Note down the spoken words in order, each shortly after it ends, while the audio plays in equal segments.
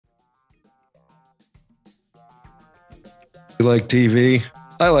You like TV?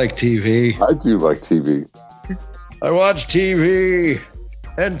 I like TV. I do like TV. I watch TV.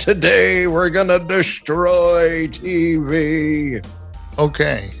 And today we're going to destroy TV.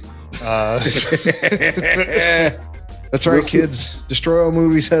 Okay. That's right, kids. Destroy All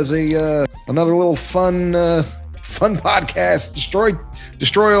Movies has a another little fun podcast.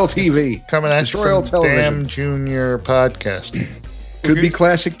 Destroy All TV. Coming at Destroy you All from Television. Damn Junior Podcast. Could be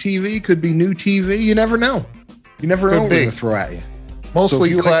classic TV. Could be new TV. You never know. You never know Could what be. we're going to throw at you. Mostly,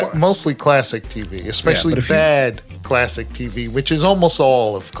 So if you like- mostly classic TV, especially but if you- bad classic TV, which is almost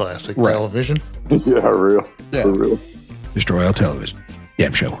all of classic Right. television. Yeah, real. Yeah. For real. Destroy All Television.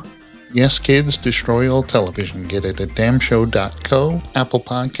 Damn show. Yes, kids, destroy all television. Get it at damnshow.co, Apple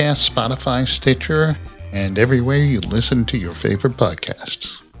Podcasts, Spotify, Stitcher, and everywhere you listen to your favorite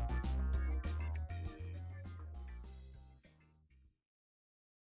podcasts.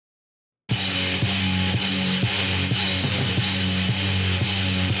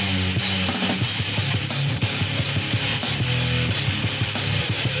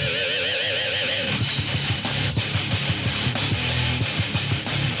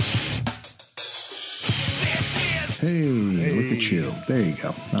 Hey, look at you. There you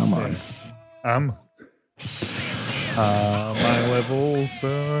go. I'm on. My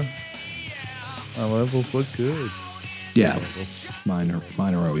levels look good. Yeah. Mine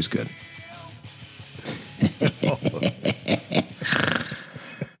are always good.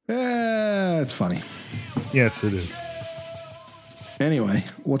 It's funny. Yes, it is. Anyway,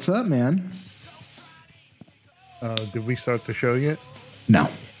 what's up, man? Did we start the show yet? No.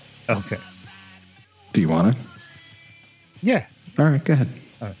 Okay. Do you want to? Yeah. All right, go ahead.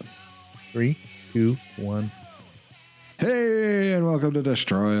 3, 2, 1. Hey, and welcome to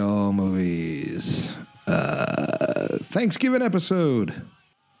Destroy All Movies. Thanksgiving episode,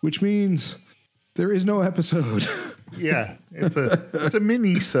 which means there is no episode. Yeah, it's a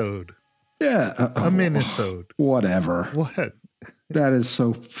mini-sode. Yeah. A mini-sode. Whatever. What? That is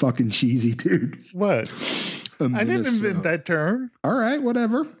so fucking cheesy, dude. What? I didn't invent that term. All right,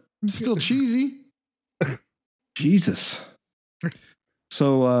 whatever. It's still cheesy. Jesus.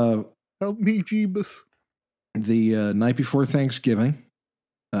 So, Help me, Jeebus. the night before Thanksgiving,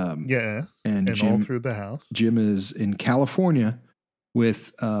 Yes. and And Jim- all through the house. Jim is in California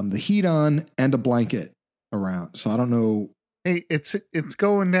with the heat on and a blanket around. So I don't know. Hey, it's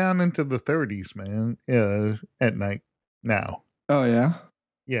going down into the 30s, man. At night now. Oh, yeah?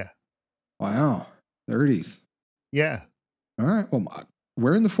 Yeah. Wow. 30s. Yeah. All right. Well,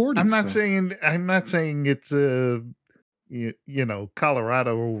 we're in the 40s. I'm not so- saying it's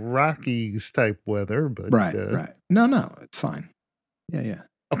Colorado Rockies type weather, but Right, right. No, it's fine. Yeah.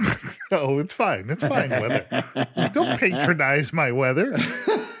 Oh, it's fine. It's fine weather. Don't patronize my weather.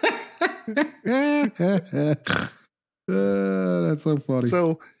 That's so funny.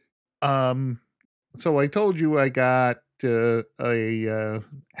 So I told you I got a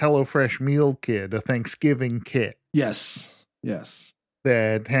HelloFresh meal kit, a Thanksgiving kit yes.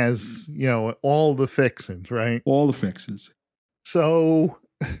 that has, all the fixings, right? All the fixes. So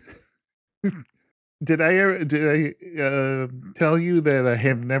did I tell you that I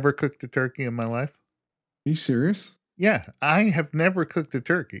have never cooked a turkey in my life? Are you serious? Yeah, I have never cooked a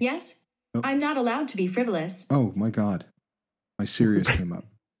turkey. Yes? Oh. I'm not allowed to be frivolous. Oh, my God. My Sirius came up.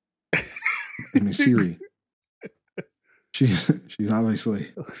 I mean, Siri. She's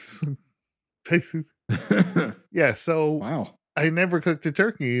obviously. Yeah, so Wow. I never cooked a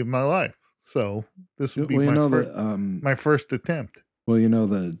turkey in my life. So this would be Well, you know my first attempt.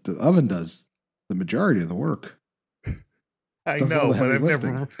 the oven does the majority of the work. I Does all know, the but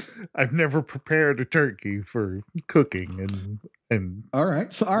heavy I've never prepared a turkey for cooking and All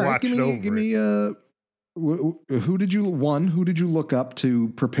right. So, all right. Watched Give me. Who did you look up to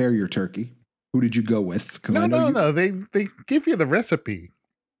prepare your turkey? Who did you go with? Because no. They give you the recipe.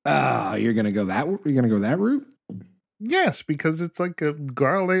 You're gonna go that. You're gonna go that route. Yes, because it's like a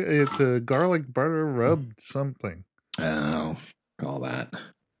garlic butter rubbed something. Oh, all that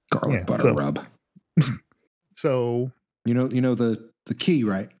garlic Yeah, butter so- rub. So You know the key,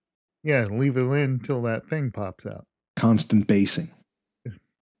 right? yeah, leave it in until that thing pops out. Constant basting.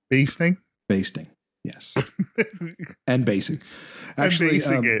 Basting. Yes. And basing. I'm Actually,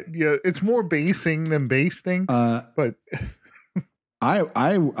 basing it. Yeah, it's more basing than basting. But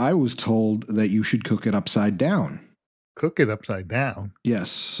I was told that you should cook it upside down. cook it upside down.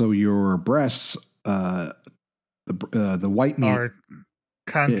 Yes. So your breasts, the white meat Are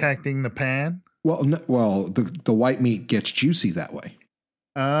contacting the pan. Well, the white meat gets juicy that way.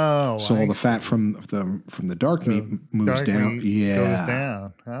 Oh, So all the fat from the dark meat moves dark down. meat Yeah. goes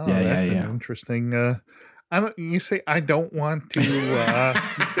down. Oh, Yeah, that's yeah. an interesting. You say I don't want to.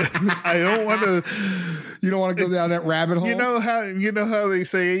 I don't want to. You don't want to go down that rabbit hole. You know how they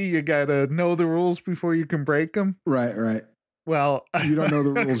say you gotta know the rules before you can break them. Right. Well, You don't know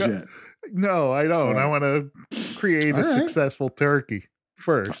the rules yet. No, I don't. Right. I want to create a successful turkey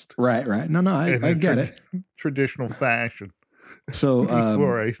first. Right. No, I get it. Traditional fashion. So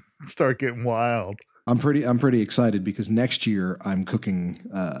Before I start getting wild, I'm pretty excited because next year I'm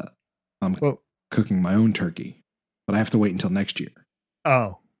cooking. Cooking my own turkey, but I have to wait until next year.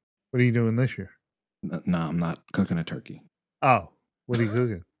 Oh, what are you doing this year? No, I'm not cooking a turkey. Oh, what are you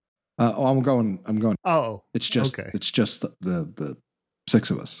cooking? I'm going. Oh, it's just okay. It's just the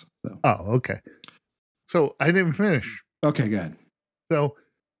six of us. So. Oh, okay. So I didn't finish. Okay, go ahead. So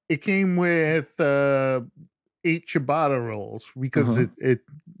it came with 8 ciabatta rolls because it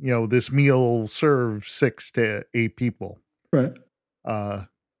this meal serves 6 to 8 people. Right.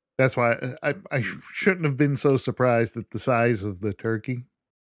 That's why I shouldn't have been so surprised at the size of the turkey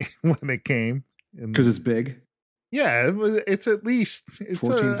when it came. Because it's big. Yeah, it's at least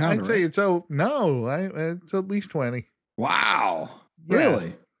 14 pounder. I'd say it's it's at least 20. Wow. Yeah.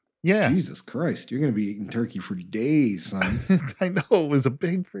 Really? Yeah. Jesus Christ. You're going to be eating turkey for days, son. I know, it was a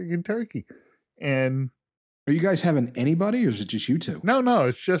big freaking turkey. And are you guys having anybody or is it just you two? No,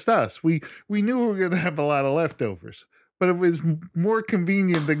 it's just us. We knew we were going to have a lot of leftovers, but it was more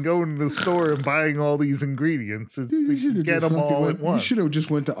convenient than going to the store and buying all these ingredients. It's to get them all at once. You should have just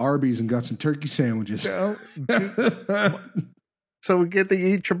went to Arby's and got some turkey sandwiches. So we get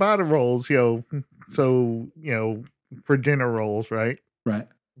the 8 ciabatta rolls, for dinner rolls, right? Right.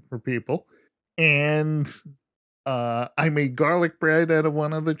 For people. And I made garlic bread out of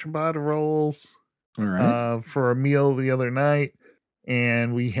one of the ciabatta rolls. All right. For a meal the other night.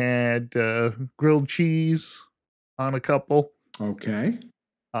 And we had grilled cheese on a couple. Okay.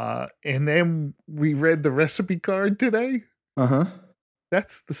 And then we read the recipe card today. Uh-huh.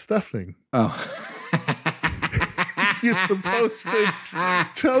 That's the stuffing. Oh. You're supposed to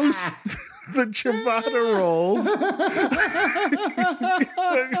toast the ciabatta rolls.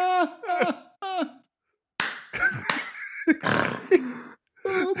 Oh my God.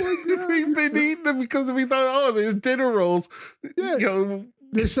 We've been eating them because we thought, there's dinner rolls. Yeah.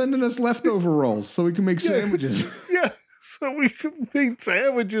 They're sending us leftover rolls so we can make sandwiches. Yeah, so we can make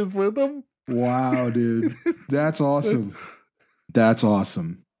sandwiches with them. Wow, dude. That's awesome. That's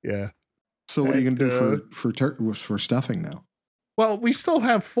awesome. Yeah. So what are you going to do for stuffing now? Well, we still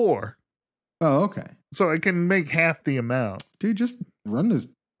have 4. Oh, okay. So I can make half the amount. Dude, just run this.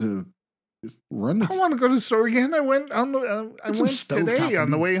 I don't want to go to the store again. I went today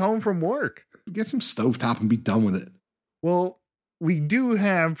on the way home from work. Get some stovetop and be done with it. Well, we do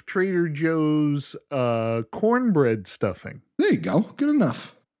have Trader Joe's cornbread stuffing. There you go. Good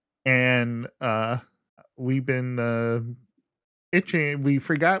enough. And we've been itching. We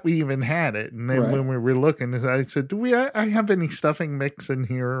forgot we even had it. And then when we were looking, I said, "Do I have any stuffing mix in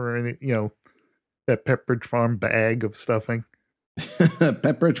here or any, that Pepperidge Farm bag of stuffing?"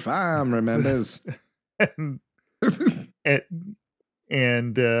 Pepperidge Farm remembers.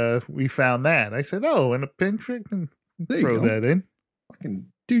 and we found that. I said, in a pinch we can throw that in.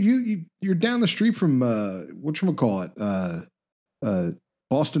 Dude, you're down the street from whatchamacallit,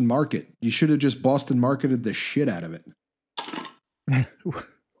 Boston Market. You should have just Boston Marketed the shit out of it.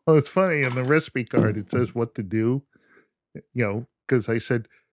 Well, it's funny, in the recipe card it says what to do, because I said,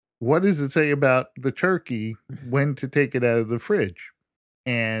 what does it say about the turkey when to take it out of the fridge?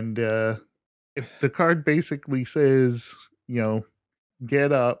 And if the card basically says,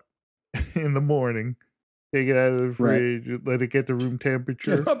 get up in the morning, take it out of the fridge, let it get to room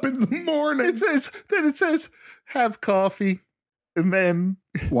temperature. Get up in the morning. It says have coffee, and then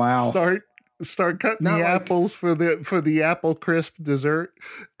start cutting the apples for the apple crisp dessert.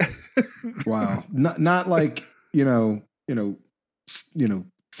 Wow. Not like,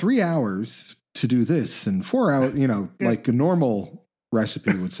 3 hours to do this and 4 hours, like a normal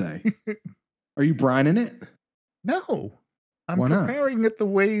recipe would say. Are you brining it? No. I'm preparing it the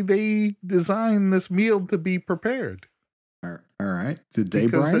way they designed this meal to be prepared. All right. Did they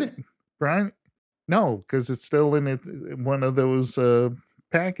brine it? Brine? No, because it's still in one of those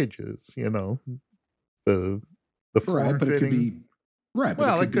packages, the form but fitting. It could be right.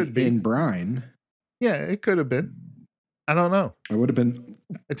 But it could be in brine. Yeah, it could have been. I don't know. It would have been.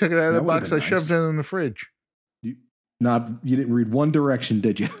 I took it out of the box. I shoved it in the fridge. You didn't read one direction,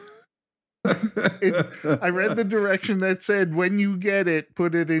 did you? I read the direction that said, when you get it,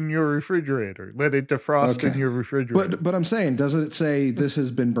 put it in your refrigerator. Let it defrost in your refrigerator. But I'm saying, doesn't it say this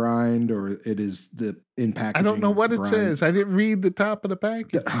has been brined or it is in packaging? I don't know what it says. I didn't read the top of the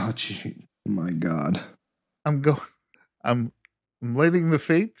package. Oh, gee. My God. I'm letting the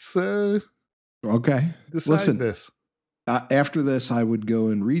fates Okay. decide Listen. this. After this, I would go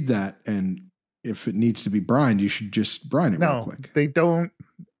and read that, and if it needs to be brined, you should just brine it real No, quick. they don't.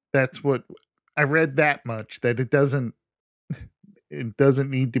 That's what I read that much, that it doesn't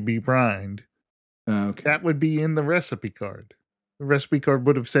need to be brined. Okay. That would be in the recipe card. The recipe card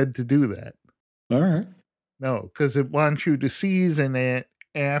would have said to do that. All right. No, because it wants you to season it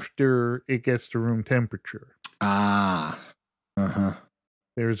after it gets to room temperature. Ah. Uh-huh.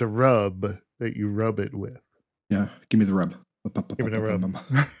 There's a rub that you rub it with. Yeah. Give me the rub. Give it a rub.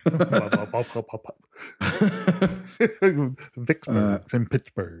 Vicksburg and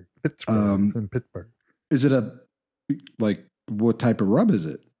Pittsburgh. And Pittsburgh. Is it what type of rub is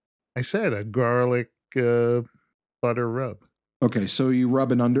it? I said a garlic butter rub. Okay, so you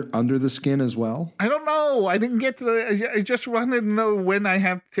rub it under the skin as well? I don't know. I didn't get to the. I just wanted to know when I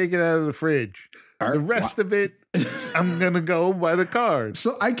have to take it out of the fridge. The rest of it, I'm gonna go by the card.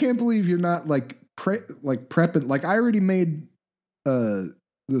 So I can't believe you're not prepping. Like I already made the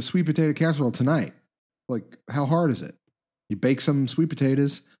sweet potato casserole tonight. Like how hard is it? You bake some sweet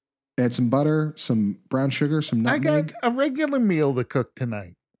potatoes, add some butter, some brown sugar, some nutmeg. I got a regular meal to cook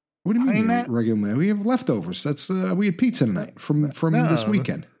tonight. What do you mean regular meal? We have leftovers. That's we had pizza tonight from this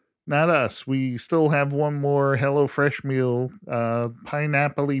weekend. Not us. We still have one more HelloFresh meal,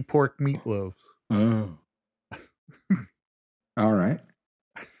 pineapple-y pork meatloaf. Oh. All right.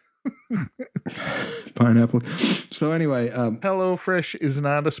 Pineapple. So anyway, HelloFresh is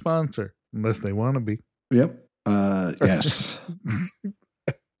not a sponsor unless they want to be. Yep. Yes.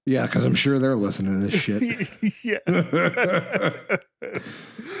 Yeah, because I'm sure they're listening to this shit.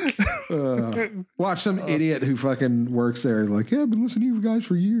 Watch some idiot who fucking works there like, yeah, I've been listening to you guys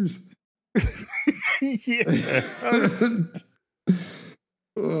for years.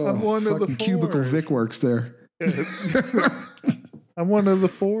 I'm one of the four. Cubicle Vic works there. I'm one of the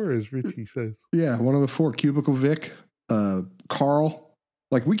four, as Richie says. Yeah, one of the four. Cubicle Vic, Carl.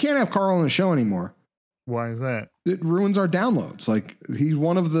 Like, we can't have Carl on the show anymore. Why is that? It ruins our downloads. Like, he's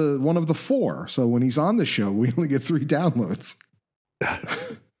one of the four. So when he's on the show, we only get 3 downloads.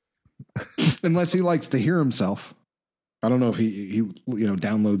 Unless he likes to hear himself. I don't know if he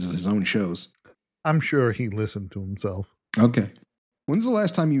downloads his own shows. I'm sure he listened to himself. Okay. When's the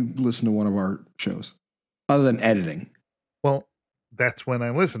last time you listened to one of our shows? Other than editing. Well, that's when I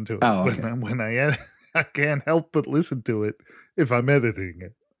listen to it. Oh, okay. When I edit, I can't help but listen to it if I'm editing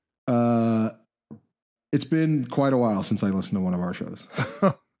it. It's been quite a while since I listened to one of our shows.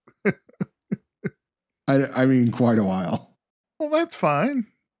 I mean, quite a while. Well, that's fine.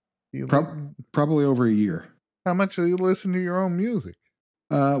 Probably over a year. How much do you listen to your own music?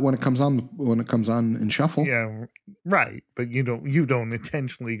 When it comes on in shuffle. Yeah, right. But you don't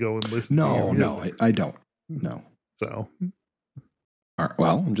intentionally go and listen. No, I don't. No. So, all right,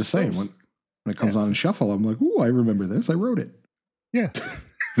 well, I'm just saying when it comes on in shuffle, I'm like, ooh, I remember this. I wrote it. Yeah.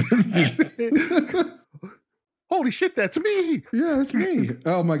 Holy shit, that's me. Yeah, that's me.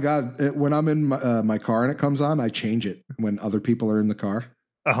 Oh my God. When I'm in my car and it comes on, I change it when other people are in the car.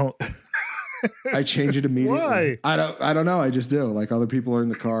 Oh. I change it immediately. Why? I don't know. I just do. Like other people are in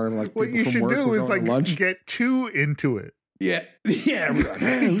the car and like what you should do is like lunch. Get too into it. Yeah. Yeah. Like,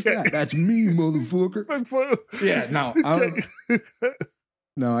 hey, who's that? That's me, motherfucker. Yeah, no.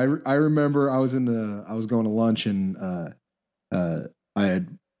 No, I remember I was going to lunch and I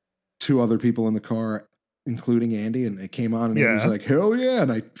had 2 other people in the car, including Andy, and it came on and he was like, hell yeah.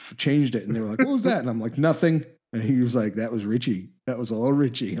 And I changed it and they were like, what was that? And I'm like, nothing. And he was like, that was Richie. That was all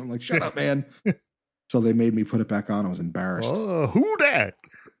Richie. I'm like, shut up, man. So they made me put it back on. I was embarrassed. Oh, who that?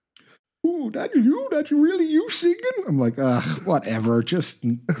 Ooh, that's you? That's really you singing? I'm like, whatever. Just,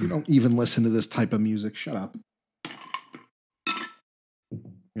 you don't even listen to this type of music. Shut up.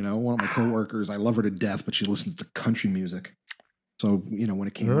 You know, one of my coworkers, I love her to death, but she listens to country music. So, you know, when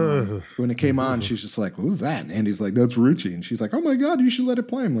it came on, she's just like, who's that? And Andy's like, that's Richie. And she's like, oh my God, you should let it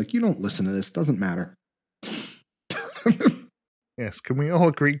play. I'm like, you don't listen to this. Doesn't matter. Yes, can we all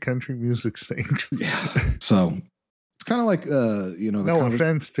agree country music stinks? Yeah. So it's kind of like no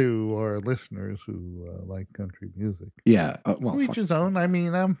offense to our listeners who like country music. Yeah. Well, each his own. I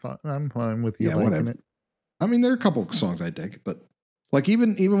mean, I'm fine with you liking whatever. it. I mean, there are a couple of songs I dig, but like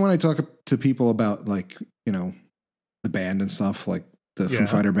even when I talk to people about like, you know, the band and stuff, like the Foo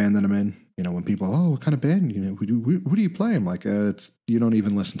Fighter band that I'm in, you know, when people, oh, what kind of band, you know, who do you play? I'm like, it's, you don't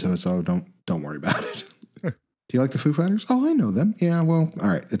even listen to it. So don't worry about it. Do you like the Foo Fighters? Oh, I know them. Yeah, well, all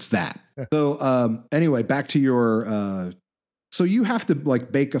right. It's that. So anyway, back to your, so you have to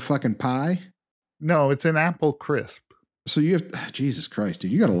like bake a fucking pie? No, it's an apple crisp. So you have, Jesus Christ,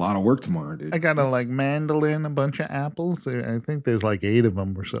 dude, you got a lot of work tomorrow, dude. I got to like mandolin a bunch of apples. I think there's like 8 of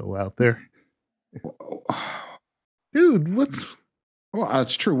them or so out there. Dude, what's... Well,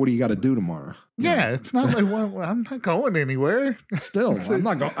 that's true. What do you got to do tomorrow? Yeah, it's not like I'm not going anywhere. Still, I'm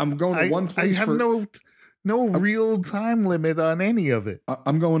not going. I'm going to one place. I have no real time limit on any of it.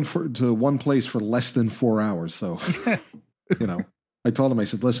 I'm going to one place for less than 4 hours. So, I told him. I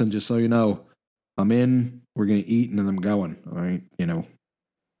said, "Listen, just so you know, I'm in. We're gonna eat, and then I'm going. All right,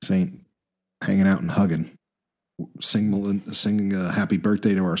 this ain't hanging out and hugging, singing a happy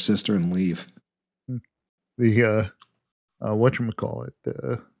birthday to our sister, and leave." The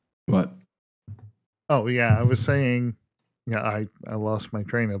whatchamacallit? What? Oh yeah, I was saying. Yeah, I lost my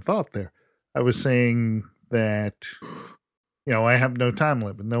train of thought there. I was saying that, I have no time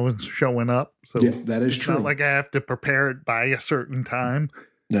limit. No one's showing up. So yeah, that is true. It's not like I have to prepare it by a certain time.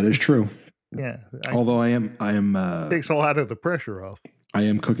 That is true. Yeah. Although I am takes a lot of the pressure off. I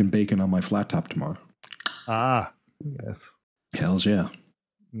am cooking bacon on my flat top tomorrow. Ah, yes. Hells yeah.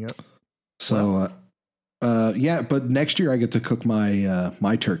 Yep. So, yeah, but next year I get to cook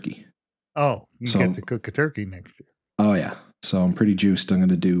my turkey. Oh, you get to cook a turkey next year. Oh yeah. So I'm pretty juiced. I'm going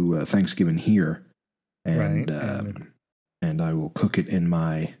to do Thanksgiving here, and right. And I will cook it in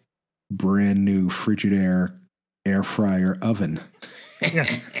my brand new Frigidaire air fryer oven.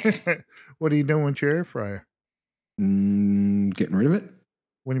 Yeah. What are you doing with your air fryer? Getting rid of it.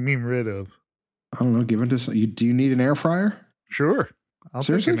 What do you mean rid of? I don't know. Give it to you. Do you need an air fryer? Sure. I'll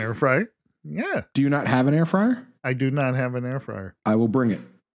take an air fryer. Yeah. Do you not have an air fryer? I do not have an air fryer. I will bring it.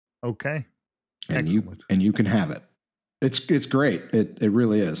 Okay. And excellent. you can have it. It's great. It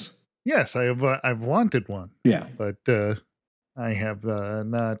really is. Yes, I've wanted one. Yeah, but I have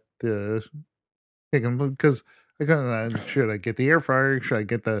not taken because should I get the air fryer? Should I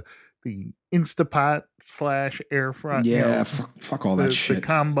get the Instapot / air fryer? Yeah, fuck all that shit. The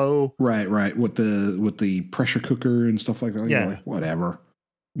combo, right, with the pressure cooker and stuff like that. Yeah, like, whatever.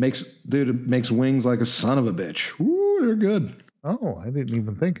 It makes wings like a son of a bitch. Ooh, they're good. Oh, I didn't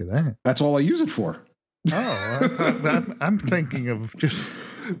even think of that. That's all I use it for. Oh, I'm thinking of just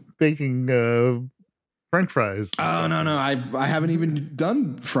baking French fries. Oh no, I haven't even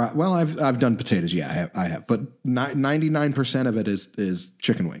done fry. Well, I've done potatoes. Yeah, I have. But 99% of it is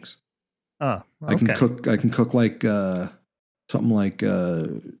chicken wings. Oh, okay. I can cook like something like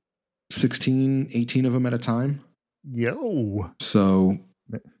 16, 18 of them at a time. Yo. So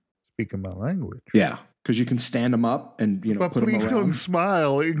speaking my language. Yeah. Because you can stand them up and, but put them around. Please don't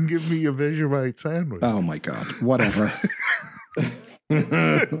smile and give me a Vegemite sandwich. Oh, my God. Whatever.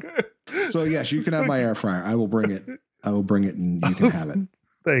 So, yes, you can have my air fryer. I will bring it. And you can have it.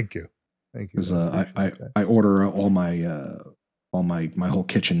 Thank you. Because I order all my whole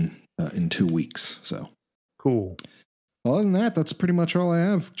kitchen in 2 weeks. So cool. Other than that, that's pretty much all I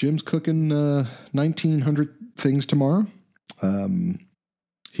have. Jim's cooking 1,900 things tomorrow.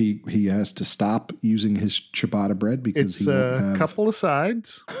 He has to stop using his ciabatta bread because it's a couple of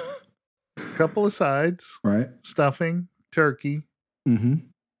sides, right? Stuffing, turkey,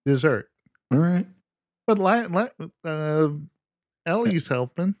 dessert. All right, but Ellie's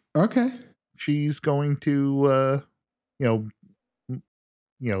helping. Okay, she's going to do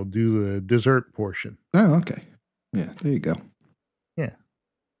the dessert portion. Oh, okay, yeah, there you go. Yeah,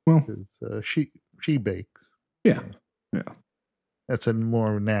 well, she bakes. Yeah. That's a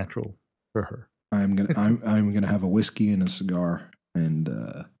more natural for her. I'm gonna have a whiskey and a cigar and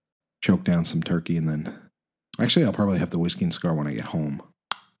choke down some turkey, and then actually I'll probably have the whiskey and cigar when I get home.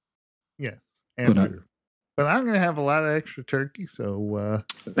 Yeah, but I'm gonna have a lot of extra turkey, so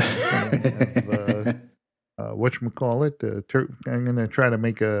whatchamacallit? I'm gonna try to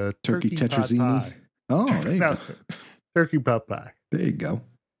make a turkey tetrazzini. Oh, there you go. Turkey pot pie. There you go.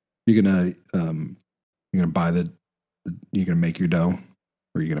 You're gonna buy you're going to make your dough, or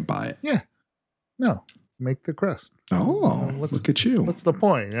are you going to buy it? Yeah. No, make the crust. Oh, look at you. What's the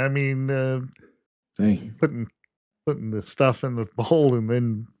point? I mean, putting the stuff in the bowl and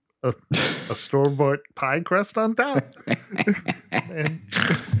then a store-bought pie crust on top. And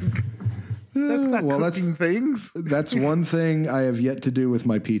that's not cooking things. That's one thing I have yet to do with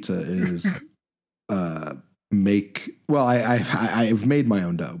my pizza is make. Well, I've made my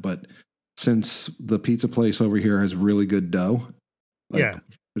own dough, but since the pizza place over here has really good dough,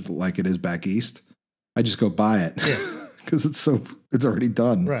 like it is back east, I just go buy it because it's already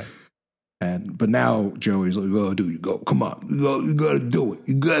done. Right. But now Joey's like, "Oh, dude, come on, you got to do it.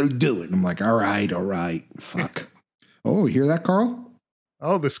 You got to do it." And I'm like, all right, fuck. Oh, you hear that, Carl?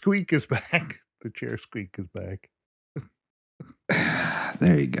 Oh, the squeak is back. The chair squeak is back.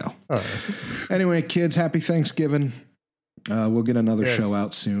 There you go. All right. Anyway, kids, happy Thanksgiving. We'll get another show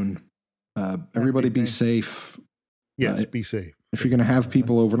out soon. Everybody be safe. Yes, be safe. If you're going to have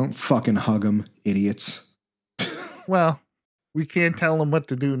people over, don't fucking hug them, idiots. Well, we can't tell them what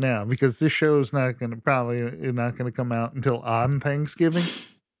to do now because this show is not going to come out until on Thanksgiving.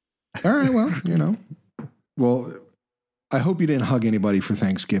 All right, well, Well, I hope you didn't hug anybody for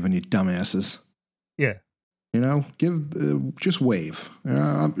Thanksgiving, you dumbasses. Yeah. Just wave.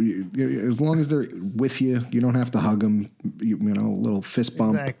 As long as they're with you, you don't have to hug them. A little fist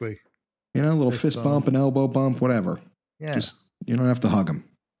bump. Exactly. A little fist bump, an elbow bump, whatever. Yeah. Just, you don't have to hug them.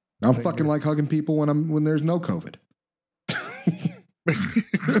 I'm fucking like hugging people when there's no COVID.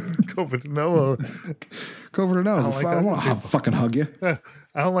 COVID no. COVID or no. I don't want to fucking hug you. I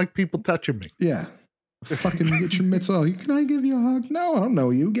don't like people touching me. Yeah. Fucking get your mitts off. Can I give you a hug? No, I don't know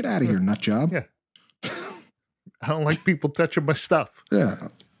you. Get out of here, nut job. Yeah. I don't like people touching my stuff. Yeah.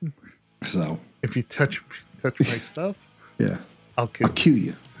 So if you touch my stuff, yeah, I'll kill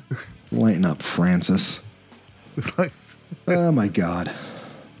you. Lighten up, Francis. It's like, oh my God.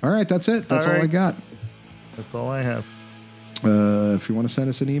 All right, that's it. That's all I got. That's all I have. If you want to send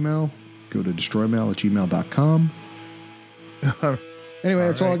us an email, go to destroymail@gmail.com. Anyway,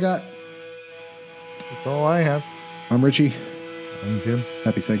 that's all I got. That's all I have. I'm Richie. I'm Jim.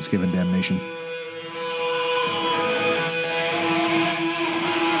 Happy Thanksgiving, damnation.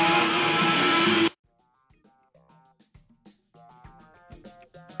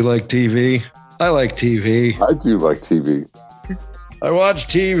 You like TV? I like TV. I do like TV. I watch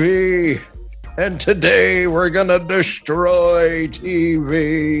TV. And today we're going to destroy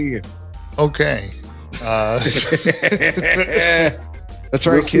TV. Okay. That's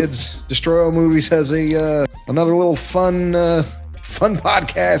right, kids. Destroy All Movies has another little fun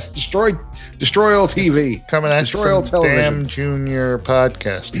podcast. Destroy All TV. Coming at Destroy All Television. Damn Junior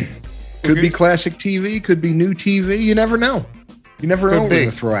Podcast. Could be classic TV. Could be new TV. You never know. You never know what we're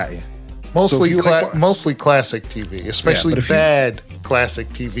going to throw at you. Mostly, mostly classic TV, especially bad classic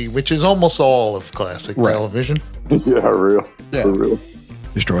TV, which is almost all of classic television. Yeah, real. Yeah. For real.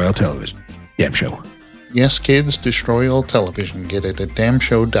 Destroy All Television. Damn show. Yes, kids, Destroy All Television. Get it at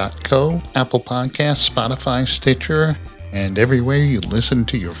damnshow.co, Apple Podcasts, Spotify, Stitcher, and everywhere you listen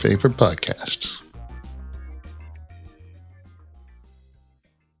to your favorite podcasts.